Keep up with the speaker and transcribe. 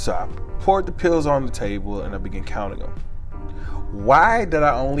So I poured the pills on the table and I began counting them. Why did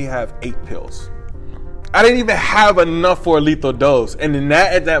I only have 8 pills? I didn't even have enough for a lethal dose. And in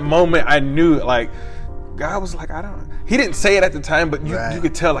at that moment, I knew, like, God was like, he didn't say it at the time, but you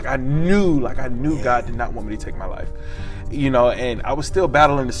could tell, like, I knew God did not want me to take my life. You know, and I was still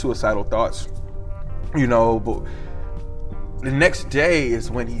battling the suicidal thoughts, you know, but the next day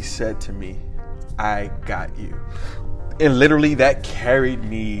is when he said to me, I got you. And literally that carried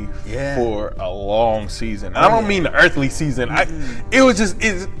me for a long season. I don't mean the earthly season.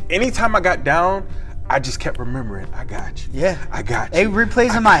 Anytime I got down, I just kept remembering, I got you. Yeah. I got you. It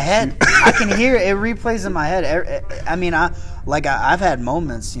replays in my head. I can hear it. It replays in my head. I mean, I've had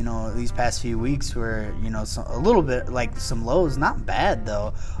moments, you know, these past few weeks where, you know, a little bit, like some lows, not bad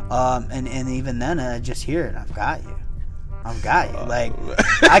though. And even then I just hear it. I've got you. I've got you. Like,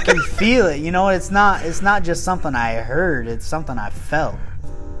 I can feel it. You know, it's not just something I heard. It's something I felt.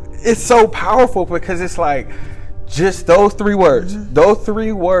 It's so powerful because it's like, just those 3 words. Mm-hmm. Those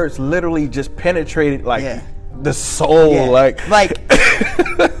 3 words literally just penetrated like the soul. Yeah. Like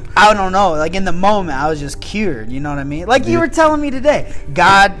I don't know. Like in the moment, I was just cured. You know what I mean? Like you were telling me today,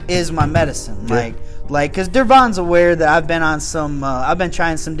 God is my medicine. Like because Dervon's aware that I've been on some. I've been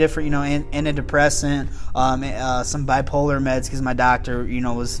trying some different, you know, antidepressant, some bipolar meds because my doctor, you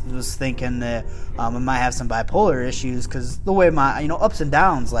know, was thinking that I might have some bipolar issues because the way my, you know, ups and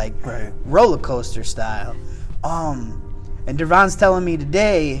downs, like roller coaster style. And Dervon's telling me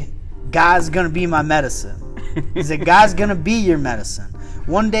today, God's gonna be my medicine. He said, God's gonna be your medicine.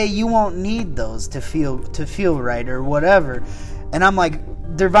 One day you won't need those to feel right or whatever. And I'm like,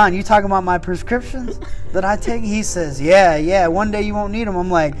 Dervon, you talking about my prescriptions that I take? He says, yeah. One day you won't need them. I'm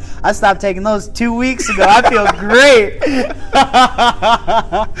like, I stopped taking those 2 weeks ago. I feel great.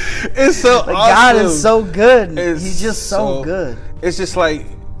 It's so awesome. God is so good. He's just so good. It's just like,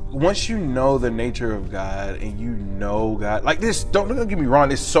 once you know the nature of God and you know God, like this, don't get me wrong,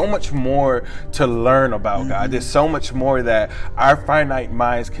 there's so much more to learn about God. There's so much more that our finite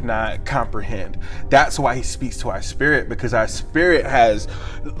minds cannot comprehend. That's why he speaks to our spirit, because our spirit has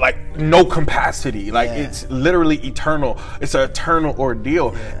like no capacity. Like it's literally eternal. It's an eternal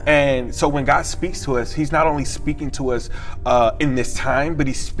ordeal. And so when God speaks to us, he's not only speaking to us in this time, but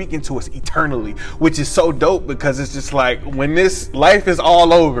he's speaking to us eternally, which is so dope because it's just like when this life is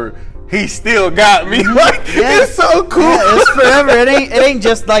all over, he still got me. Like it's so cool. Yeah, it's forever. It ain't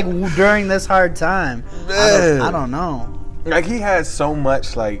just like during this hard time. I don't know. Like he has so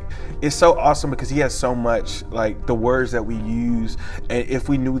much. Like it's so awesome because he has so much. Like the words that we use, and if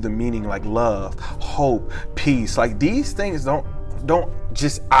we knew the meaning, like love, hope, peace. Like these things don't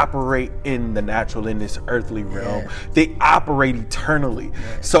just operate in the natural, in this earthly realm. They operate eternally.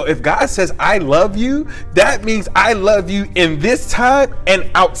 So if God says I love you, that means I love you in this time and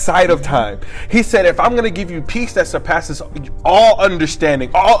outside of time. He said if I'm going to give you peace that surpasses all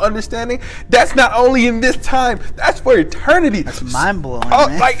understanding, that's not only in this time, that's for eternity. That's mind-blowing,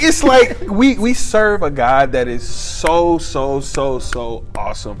 man. Like it's like we serve a God that is so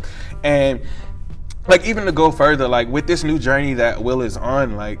awesome. And like even to go further, like with this new journey that Will is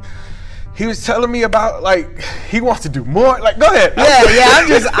on, like he was telling me about, like he wants to do more. Like go ahead.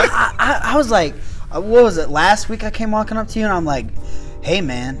 I was like, what was it? Last week I came walking up to you and I'm like, hey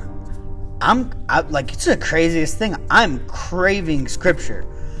man, I like it's the craziest thing. I'm craving scripture.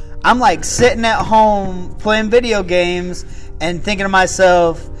 I'm like sitting at home playing video games and thinking to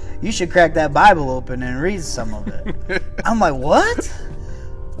myself, you should crack that Bible open and read some of it. I'm like, what?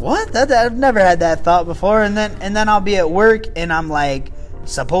 I've never had that thought before. And then I'll be at work and I'm like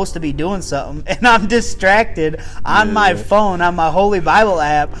supposed to be doing something and I'm distracted on my phone, on my Holy Bible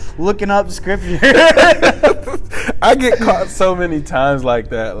app, looking up scripture. I get caught so many times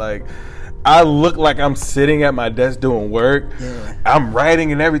like that. Like I look like I'm sitting at my desk doing work. I'm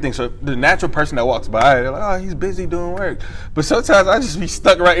writing and everything. So the natural person that walks by, they're like, oh, he's busy doing work. But sometimes I just be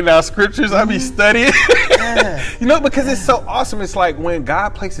stuck writing down scriptures. I be studying. You know, because it's so awesome. It's like when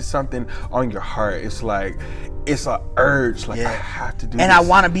God places something on your heart, it's like it's an urge. Like I have to do this. And I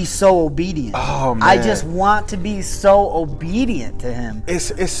want to be so obedient. Oh man, I just want to be so obedient to him.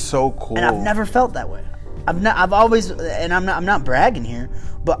 It's so cool. And I've never felt that way. I've always, and I'm not bragging here,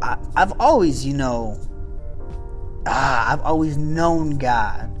 but I've always, you know, I've always known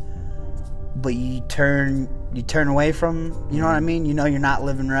God, but you turn away from, you know what I mean? You know you're not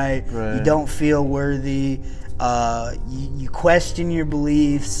living right. You don't feel worthy. You question your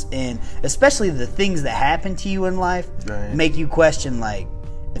beliefs, and especially the things that happen to you in life make you question, like,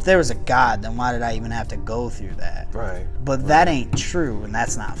 if there was a God, then why did I even have to go through that? But that ain't true, and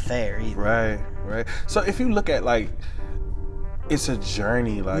that's not fair either. Right. So if you look at, like, it's a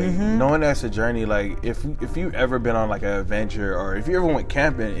journey. Like knowing that's a journey. Like if you ever been on like an adventure, or if you ever went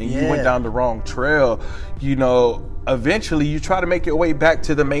camping and you went down the wrong trail, you know, eventually you try to make your way back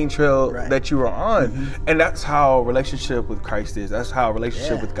to the main trail that you were on. And that's how relationship with Christ is. That's how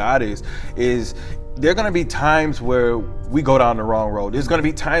relationship with God is there are going to be times where we go down the wrong road. There's going to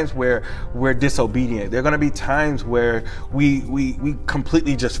be times where we're disobedient. There are going to be times where we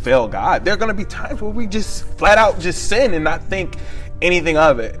completely just fail God. There are going to be times where we just flat out just sin and not think anything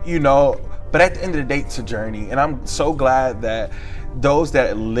of it, you know. But at the end of the day, it's a journey. And I'm so glad that those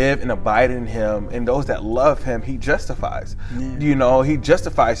that live and abide in him and those that love him, he justifies. You know, he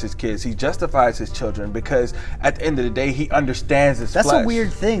justifies his kids. He justifies his children, because at the end of the day, he understands his flesh. That's a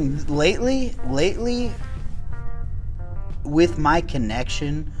weird thing. Lately, with my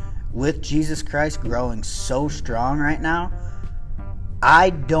connection with Jesus Christ growing so strong right now,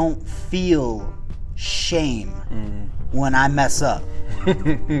 I don't feel shame when I mess up.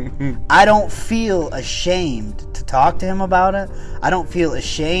 I don't feel ashamed to talk to him about it. I don't feel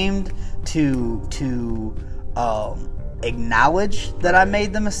ashamed to acknowledge that I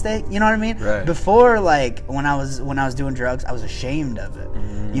made the mistake. You know what I mean? Right. Before, like when I was doing drugs, I was ashamed of it.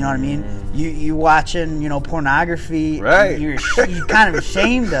 You know what I mean? You watching, you know, pornography, right? You're kind of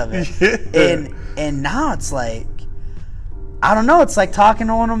ashamed of it, and now it's like, I don't know. It's like talking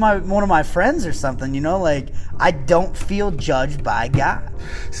to one of my friends or something. You know, like I don't feel judged by God.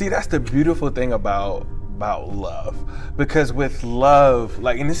 See, that's the beautiful thing about love, because with love,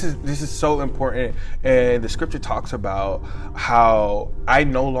 like, and this is so important, and the scripture talks about how I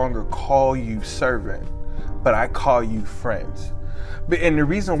no longer call you servant, but I call you friends. And the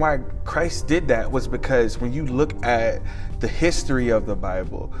reason why Christ did that was because when you look at the history of the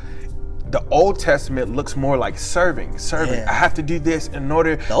Bible, the Old Testament looks more like serving. Yeah. I have to do this in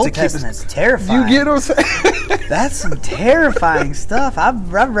order to keep Old Testament's terrifying. You get what I'm saying? That's some terrifying stuff.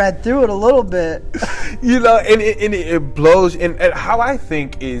 I've read through it a little bit. You know, and it blows. And how I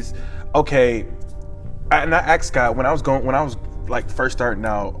think is, okay, and I asked God when I was like first starting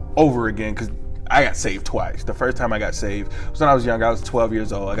out over again, because I got saved twice. The first time I got saved was when I was young. I was 12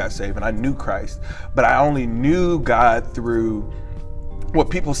 years old. I got saved, and I knew Christ, but I only knew God through what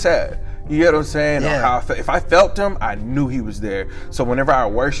people said. You get what I'm saying? Yeah. How if I felt him, I knew he was there. So whenever I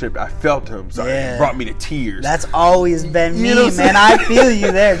worshiped, I felt him. So it brought me to tears. That's always been me, you know man. I feel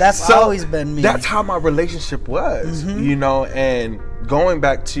you there. That's always been me. That's how my relationship was, you know. And going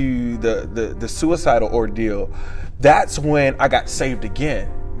back to the suicidal ordeal, that's when I got saved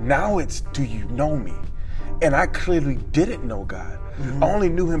again. Now it's, do you know me? And I clearly didn't know God. I only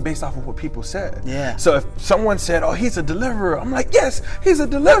knew him based off of what people said. Yeah. So if someone said, "Oh, he's a deliverer," I'm like, "Yes, he's a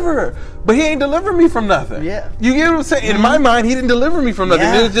deliverer," but he ain't delivering me from nothing. Yeah. You get what I'm saying? In my mind, he didn't deliver me from nothing.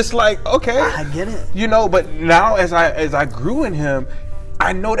 Yeah. It was just like, okay, I get it. You know. But now, as I grew in him,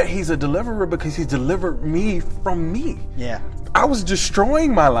 I know that he's a deliverer because he delivered me from me. Yeah. I was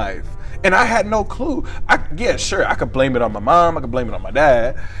destroying my life, and I had no clue. Sure, I could blame it on my mom, I could blame it on my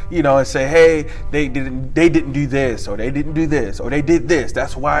dad, you know, and say, hey, they didn't do this, or they didn't do this, or they did this,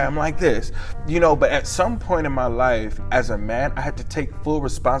 that's why I'm like this, you know. But at some point in my life, as a man, I had to take full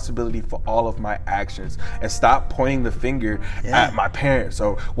responsibility for all of my actions and stop pointing the finger at my parents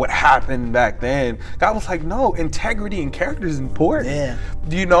or what happened back then. God was like, no, integrity and character is important,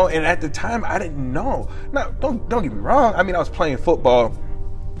 you know. And at the time, I didn't know. Now, don't get me wrong. I mean, I was playing football,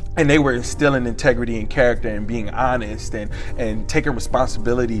 and they were instilling integrity and character and being honest and taking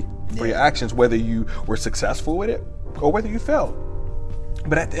responsibility for your actions, whether you were successful with it or whether you failed.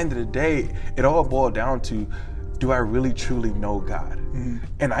 But at the end of the day, it all boiled down to, do I really truly know God?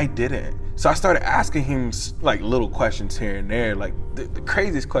 And I didn't. So I started asking him like little questions here and there, like the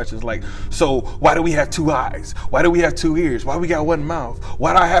craziest questions, like, so why do we have two eyes? Why do we have two ears? Why do we got one mouth?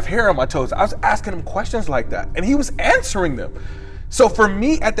 Why do I have hair on my toes? I was asking him questions like that, and he was answering them. So for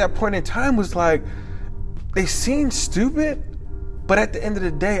me at that point in time was like, they seemed stupid, but at the end of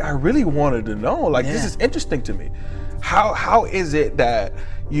the day, I really wanted to know, like, this is interesting to me. How is it that,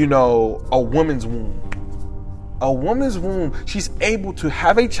 you know, a woman's womb, she's able to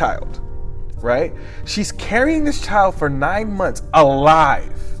have a child, right? She's carrying this child for 9 months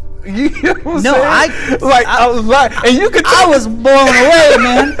alive. You know what I'm saying? I was like, and you could. I was blown away,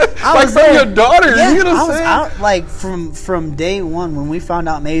 man. I was from your daughter. Yeah, you know what I'm saying? Out, like from day one when we found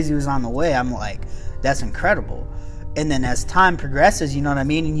out Maisie was on the way. I'm like, that's incredible. And then as time progresses, you know what I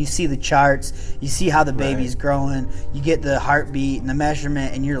mean? And you see the charts, you see how the baby's growing, you get the heartbeat and the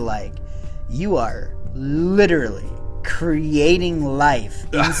measurement, and you're like, you are literally creating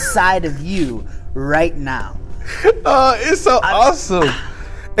life inside of you right now. It's so awesome.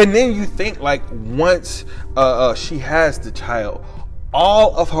 And then you think like once she has the child,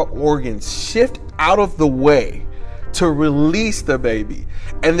 all of her organs shift out of the way to release the baby.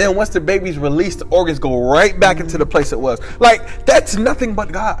 And then once the baby's released, the organs go right back into the place it was. Like, that's nothing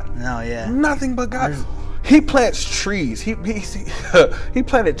but God. No, yeah. Nothing but God. He plants trees. He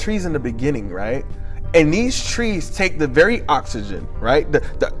planted trees in the beginning, right? And these trees take the very oxygen, right?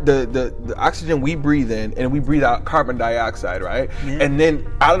 The oxygen we breathe in, and we breathe out carbon dioxide, right? Yeah. And then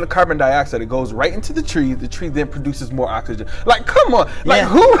out of the carbon dioxide, it goes right into the tree. The tree then produces more oxygen. Like, come on. Like,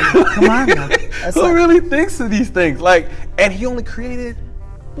 who? Come on, now. Who really thinks of these things? Like, and he only created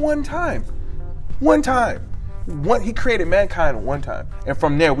one time. One time. He created mankind one time, and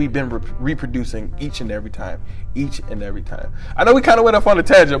from there we've been reproducing each and every time. I know we kind of went off on a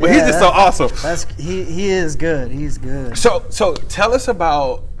tangent, but he's just so awesome. He is good. He's good. So tell us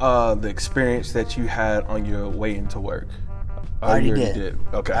about the experience that you had on your way into work. I already did.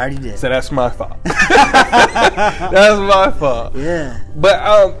 Okay. I already did. So that's my fault. That's my fault. Yeah. But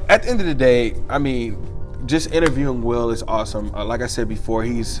at the end of the day, I mean, just interviewing Will is awesome. Like I said before,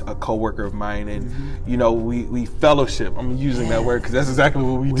 he's a coworker of mine, and you know, we fellowship. I'm using that word because that's exactly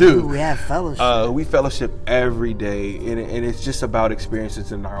what we do. We have fellowship. We fellowship every day, and it's just about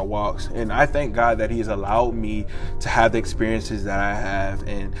experiences in our walks. And I thank God that He has allowed me to have the experiences that I have,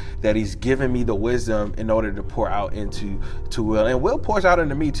 and that He's given me the wisdom in order to pour out into Will. And Will pours out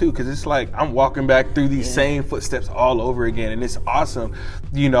into me too, because it's like I'm walking back through these same footsteps all over again, and it's awesome,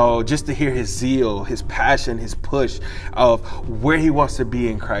 you know, just to hear his zeal, his passion, his push of where he wants to be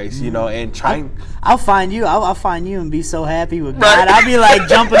in Christ, you know, and trying. I'll find you and be so happy with God. I'll be like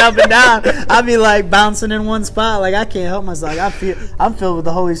jumping up and down. I'll be like bouncing in one spot. Like, I can't help myself. Like, I'm filled with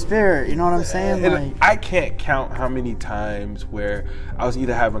the Holy Spirit. You know what I'm saying? Like, I can't count how many times where I was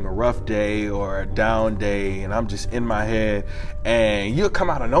either having a rough day or a down day, and I'm just in my head, and you'll come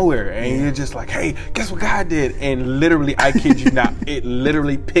out of nowhere, and you're just like, hey, guess what God did? And literally, I kid you not, it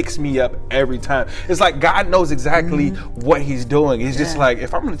literally picks me up every time. It's like God knows exactly what He's doing. It's just like,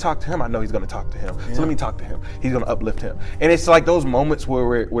 if I'm going to talk to Him, I know He's going to talk to Him. So let me talk to Him. He's going to uplift him. And it's like those moments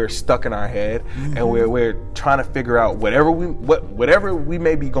where we're stuck in our head, and we're trying to figure out whatever we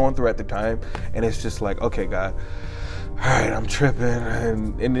may be going through at the time. And it's just like, okay, God, all right, I'm tripping.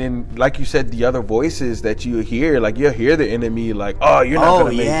 And then, like you said, the other voices that you hear, like you'll hear the enemy like, oh, you're not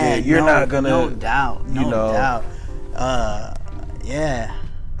going to make it. You're not going to. No doubt. No doubt.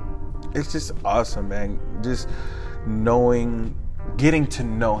 It's just awesome, man. Just getting to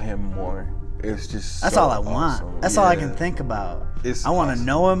know Him more. It's just that's so all I want. Awesome. That's all I can think about. I want to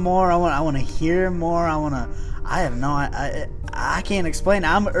know Him more. I want to hear Him more. I can't explain.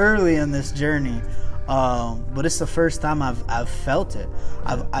 I'm early in this journey, but it's the first time I've felt it.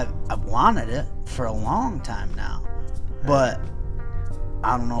 I've wanted it for a long time now, but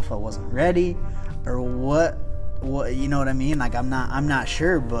I don't know if I wasn't ready or what you know what I mean? Like, I'm not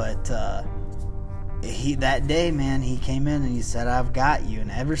sure, but that day, man, He came in and He said, I've got you.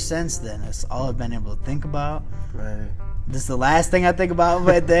 And ever since then, it's all I've been able to think about. Right. This is the last thing I think about,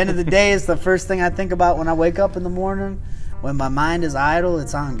 but at the end of the day, it's the first thing I think about when I wake up in the morning. When my mind is idle,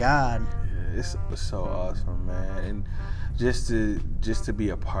 it's on God. Yeah, it's so awesome, man. And just to be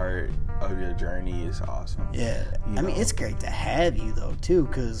a part of your journey is awesome. Yeah. I mean, it's great to have you, though, too,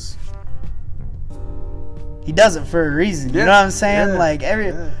 because He does it for a reason. You know what I'm saying? Yeah, like,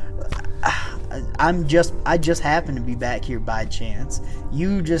 I just happen to be back here by chance.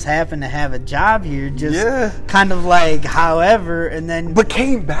 You just happen to have a job here, kind of like, however, and then. But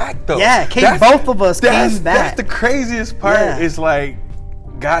came back though. Yeah, both of us came back. That's the craziest part. Is like,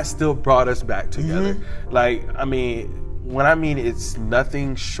 God still brought us back together. Like, I mean, when I mean it's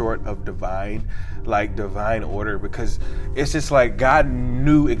nothing short of divine order, because it's just like God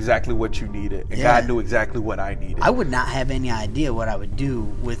knew exactly what you needed, and God knew exactly what I needed. I would not have any idea what I would do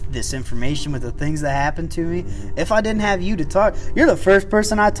with this information, with the things that happened to me, if I didn't have you to talk. You're the first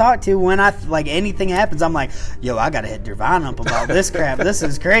person I talk to when anything happens. I'm like, yo, I gotta hit Dervon up about this crap. This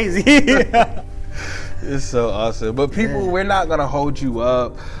is crazy. It's so awesome. But people, we're not going to hold you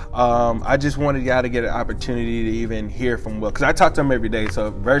up. I just wanted y'all to get an opportunity to even hear from Will, because I talk to him every day.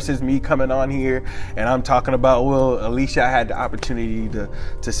 So versus me coming on here and I'm talking about Will, at least I had the opportunity to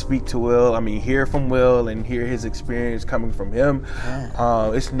speak to Will. I mean, hear from Will and hear his experience coming from him.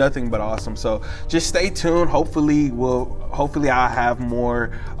 It's nothing but awesome. So just stay tuned. Hopefully I'll have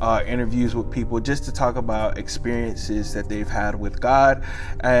more interviews with people just to talk about experiences that they've had with God,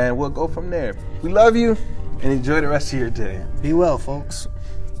 and we'll go from there. We love you, and enjoy the rest of your day. Be well, folks.